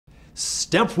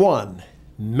Step 1,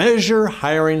 measure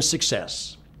hiring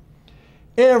success.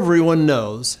 Everyone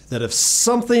knows that if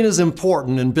something is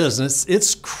important in business,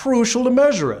 it's crucial to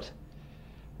measure it.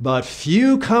 But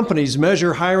few companies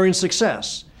measure hiring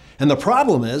success. And the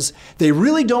problem is, they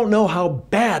really don't know how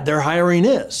bad their hiring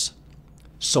is.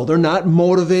 So they're not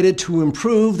motivated to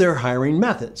improve their hiring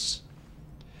methods.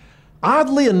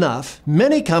 Oddly enough,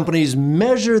 many companies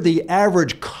measure the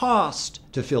average cost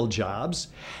to fill jobs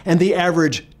and the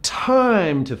average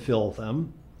time to fill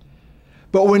them.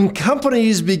 But when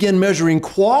companies begin measuring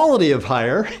quality of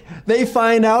hire, they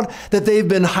find out that they've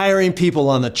been hiring people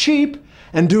on the cheap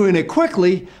and doing it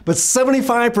quickly, but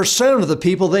 75% of the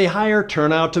people they hire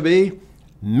turn out to be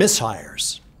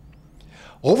mishires.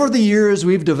 Over the years,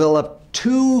 we've developed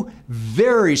two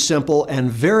very simple and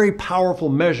very powerful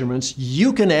measurements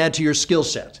you can add to your skill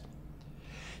set.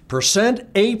 Percent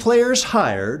A players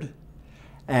hired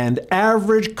and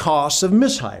average costs of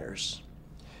mishires.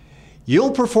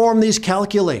 You'll perform these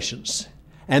calculations,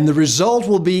 and the result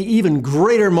will be even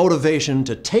greater motivation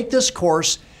to take this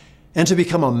course and to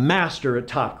become a master at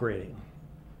top grading.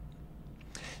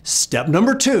 Step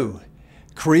number 2,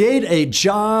 create a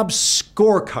job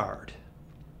scorecard.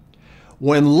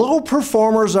 When low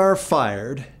performers are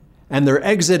fired and their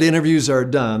exit interviews are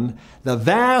done, the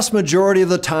vast majority of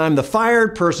the time the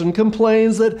fired person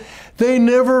complains that they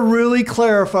never really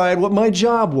clarified what my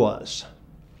job was.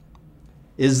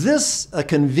 Is this a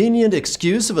convenient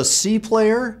excuse of a C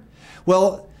player?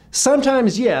 Well,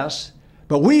 sometimes yes,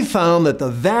 but we've found that the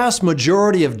vast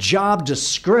majority of job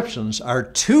descriptions are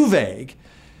too vague,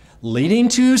 leading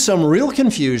to some real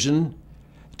confusion,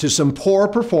 to some poor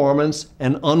performance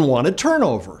and unwanted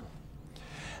turnover.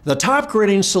 The top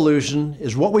grading solution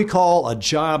is what we call a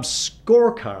job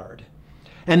scorecard.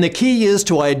 And the key is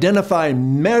to identify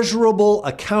measurable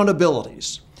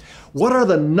accountabilities. What are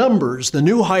the numbers the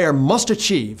new hire must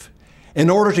achieve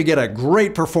in order to get a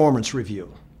great performance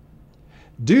review?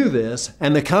 Do this,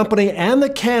 and the company and the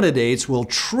candidates will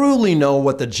truly know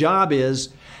what the job is,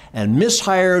 and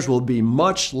mishires will be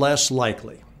much less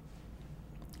likely.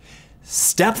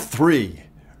 Step 3,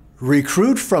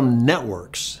 recruit from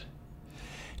networks.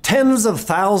 Tens of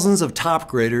thousands of top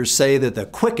graders say that the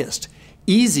quickest,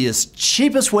 easiest,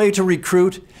 cheapest way to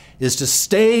recruit is to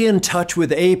stay in touch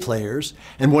with A players,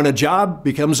 and when a job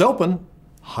becomes open,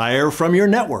 hire from your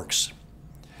networks.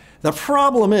 The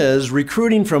problem is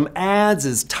recruiting from ads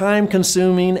is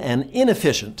time-consuming and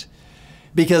inefficient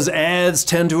because ads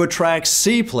tend to attract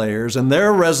C players and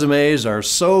their resumes are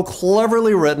so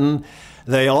cleverly written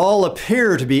they all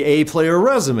appear to be A-player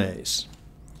resumes.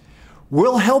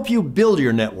 We'll help you build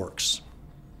your networks.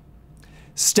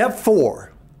 Step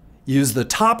 4, use the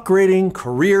top grading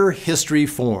career history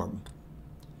form.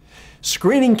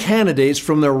 Screening candidates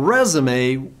from their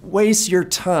resume wastes your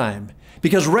time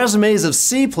because resumes of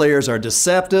C players are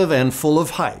deceptive and full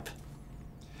of hype.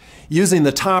 Using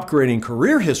the top grading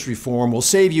career history form will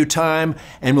save you time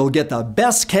and will get the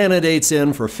best candidates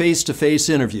in for face-to-face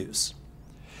interviews.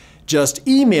 Just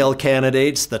email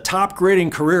candidates the top grading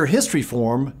career history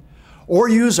form or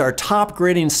use our top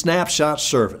grading snapshot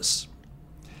service.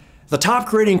 The top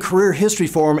grading career history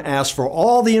form asks for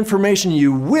all the information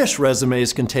you wish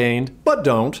resumes contained, but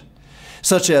don't,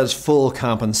 such as full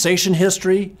compensation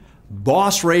history,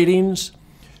 boss ratings,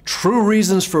 true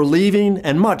reasons for leaving,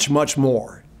 and much, much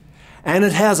more. And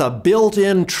it has a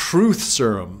built-in truth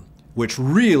serum, which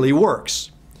really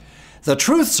works. The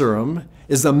truth serum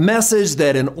is the message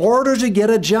that in order to get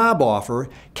a job offer,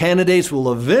 candidates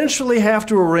will eventually have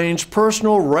to arrange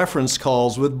personal reference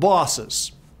calls with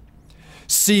bosses.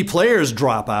 C players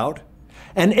drop out,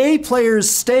 and A players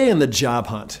stay in the job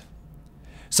hunt.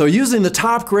 So using the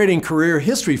top grading career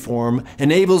history form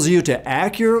enables you to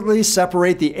accurately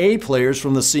separate the A players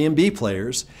from the C and B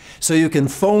players so you can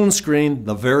phone screen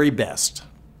the very best.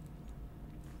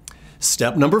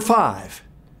 Step number 5.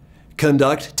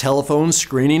 Conduct telephone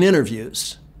screening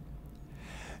interviews.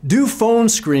 Do phone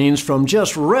screens from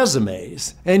just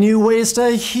resumes and you waste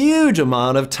a huge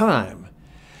amount of time.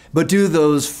 But do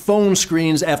those phone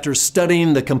screens after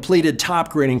studying the completed top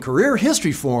grading career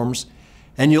history forms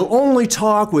and you'll only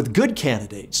talk with good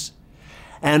candidates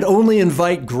and only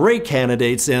invite great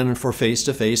candidates in for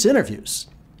face-to-face interviews.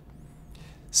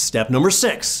 Step number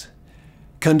 6.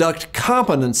 Conduct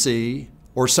competency,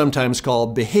 or sometimes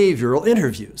called behavioral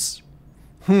interviews.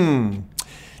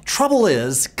 Trouble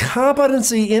is,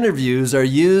 competency interviews are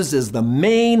used as the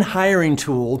main hiring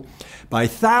tool by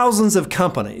thousands of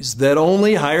companies that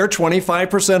only hire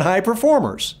 25% high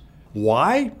performers.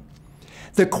 Why?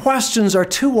 The questions are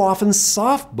too often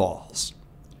softballs.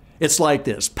 It's like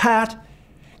this: Pat,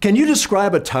 Can you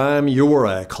describe a time you were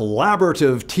a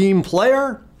collaborative team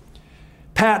player?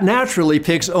 Pat naturally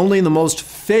picks only the most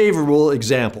favorable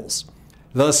examples,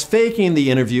 thus faking the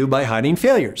interview by hiding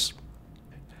failures.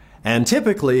 And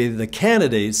typically, the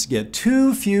candidates get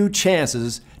too few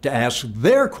chances to ask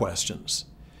their questions.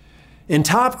 In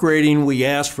top grading, we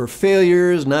ask for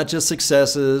failures, not just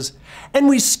successes, and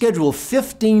we schedule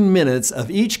 15 minutes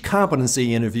of each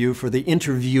competency interview for the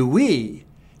interviewee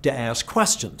to ask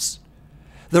questions.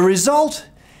 The result?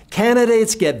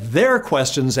 Candidates get their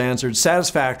questions answered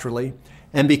satisfactorily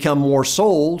and become more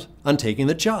sold on taking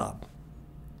the job.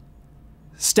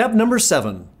 Step number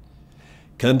 7,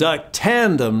 conduct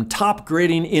tandem top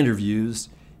grading interviews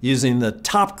using the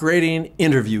Top Grading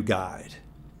Interview Guide.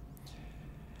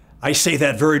 I say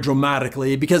that very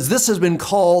dramatically because this has been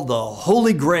called the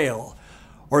Holy Grail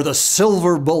or the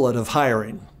silver bullet of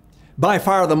hiring, by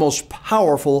far the most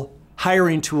powerful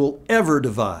hiring tool ever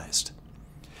devised.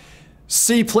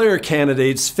 C-player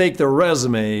candidates fake their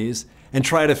resumes and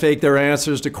try to fake their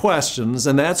answers to questions,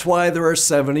 and that's why there are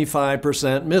 75%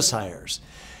 mishires.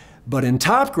 But in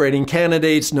top grading,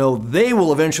 candidates know they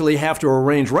will eventually have to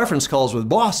arrange reference calls with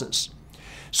bosses.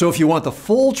 So if you want the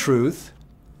full truth,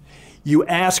 you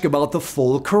ask about the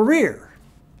full career.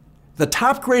 The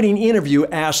top grading interview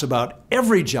asks about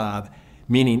every job,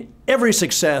 meaning every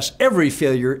success, every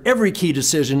failure, every key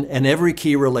decision, and every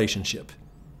key relationship.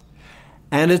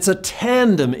 And it's a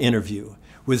tandem interview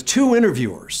with 2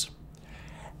 interviewers.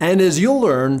 And as you'll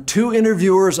learn, 2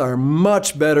 interviewers are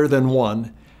much better than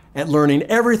 1 at learning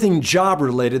everything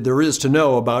job-related there is to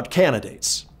know about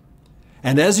candidates.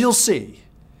 And as you'll see,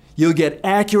 you'll get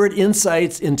accurate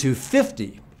insights into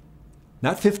 50,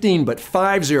 not 15, but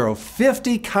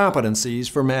 50 competencies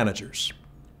for managers.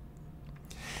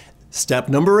 Step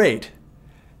number 8,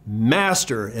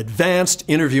 master advanced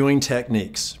interviewing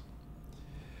techniques.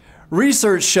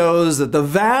 Research shows that the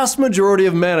vast majority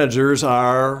of managers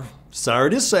are, sorry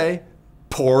to say,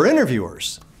 poor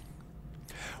interviewers.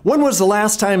 When was the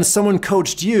last time someone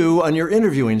coached you on your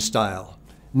interviewing style?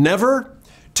 Never?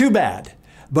 Too bad.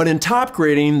 But in top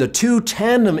grading, the 2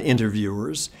 tandem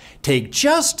interviewers take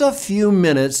just a few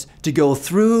minutes to go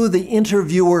through the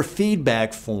interviewer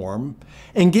feedback form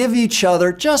and give each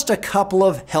other just a couple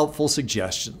of helpful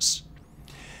suggestions.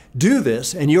 Do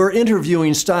this and your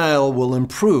interviewing style will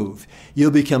improve.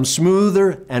 You'll become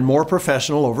smoother and more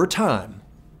professional over time.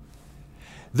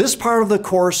 This part of the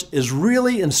course is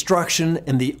really instruction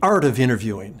in the art of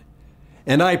interviewing,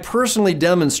 and I personally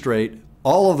demonstrate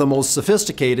all of the most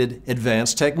sophisticated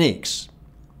advanced techniques.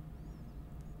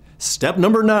 Step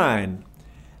number 9,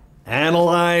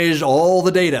 analyze all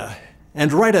the data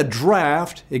and write a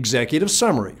draft executive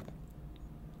summary.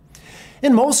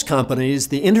 In most companies,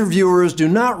 the interviewers do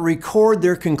not record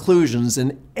their conclusions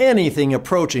in anything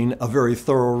approaching a very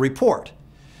thorough report.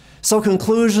 So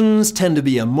conclusions tend to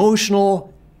be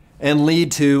emotional and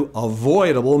lead to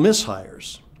avoidable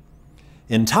mishires.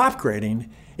 In top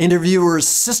grading, interviewers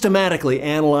systematically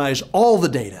analyze all the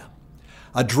data.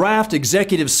 A draft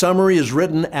executive summary is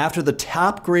written after the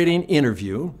top grading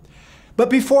interview, but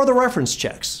before the reference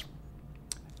checks,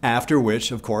 after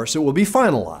which, of course, it will be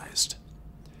finalized.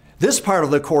 This part of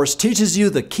the course teaches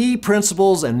you the key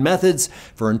principles and methods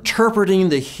for interpreting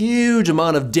the huge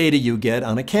amount of data you get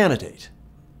on a candidate.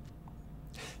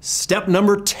 Step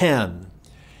number 10.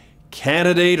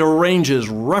 Candidate arranges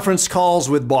reference calls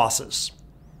with bosses,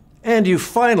 and you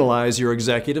finalize your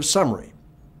executive summary.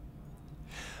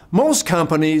 Most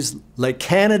companies let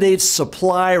candidates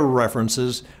supply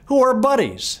references who are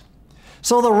buddies,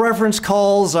 so the reference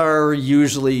calls are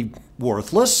usually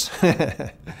worthless.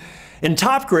 In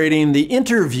top grading, the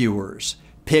interviewers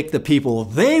pick the people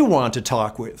they want to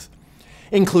talk with,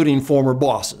 including former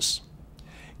bosses.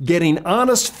 Getting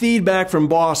honest feedback from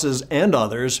bosses and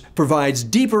others provides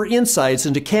deeper insights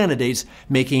into candidates,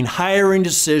 making hiring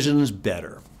decisions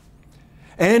better.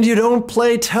 And you don't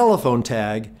play telephone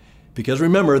tag, because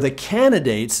remember, the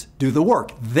candidates do the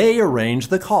work. They arrange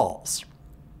the calls.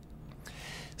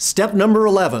 Step number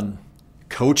 11,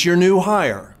 coach your new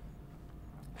hire.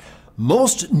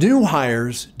 Most new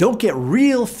hires don't get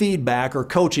real feedback or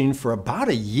coaching for about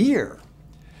a year.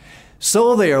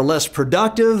 So they are less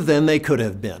productive than they could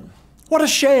have been. What a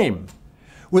shame!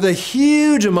 With a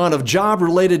huge amount of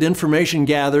job-related information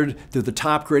gathered through the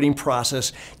top grading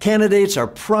process, candidates are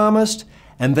promised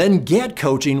and then get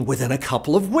coaching within a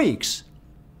couple of weeks.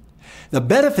 The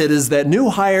benefit is that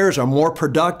new hires are more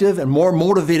productive and more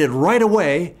motivated right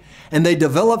away, and they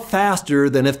develop faster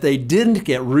than if they didn't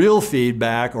get real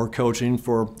feedback or coaching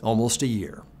for almost a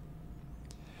year.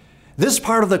 This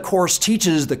part of the course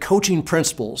teaches the coaching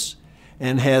principles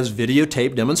and has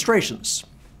videotape demonstrations.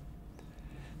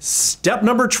 Step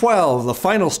number 12, the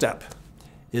final step,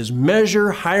 is measure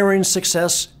hiring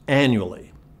success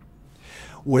annually.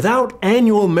 Without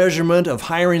annual measurement of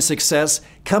hiring success,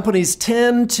 companies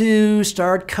tend to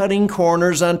start cutting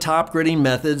corners on top grading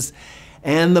methods,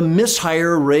 and the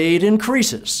mishire rate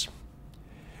increases.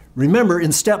 Remember,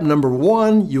 in step number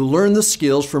 1, you learn the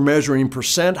skills for measuring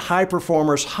percent high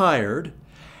performers hired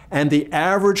and the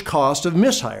average cost of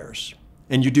mishires.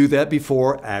 And you do that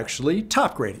before actually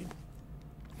top grading.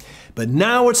 But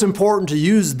now it's important to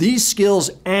use these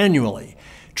skills annually,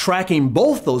 tracking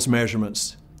both those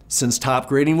measurements since top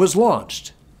grading was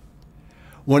launched.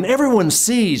 When everyone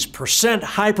sees percent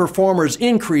high performers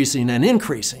increasing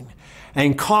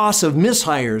and costs of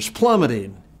mishires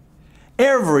plummeting,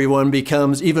 everyone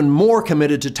becomes even more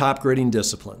committed to top grading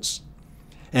disciplines.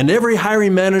 And every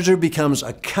hiring manager becomes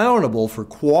accountable for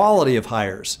quality of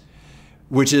hires,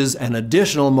 which is an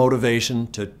additional motivation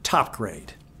to top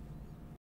grade.